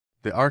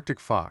The Arctic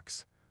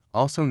fox,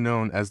 also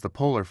known as the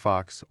polar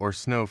fox or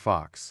snow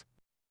fox,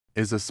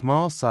 is a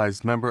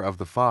small-sized member of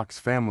the fox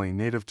family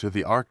native to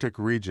the Arctic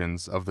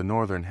regions of the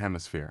northern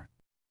hemisphere.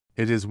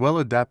 It is well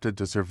adapted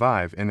to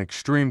survive in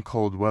extreme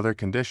cold weather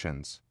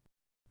conditions,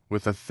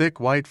 with a thick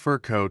white fur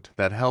coat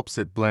that helps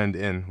it blend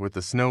in with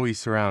the snowy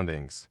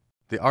surroundings.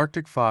 The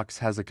Arctic fox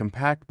has a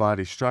compact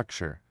body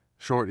structure,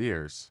 short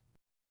ears,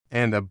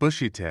 and a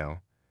bushy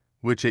tail,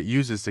 which it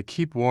uses to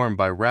keep warm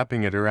by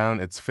wrapping it around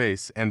its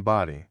face and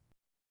body.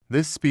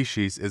 This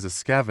species is a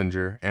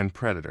scavenger and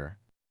predator,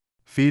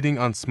 feeding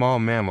on small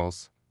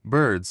mammals,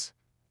 birds,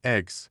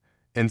 eggs,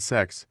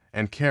 insects,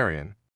 and carrion,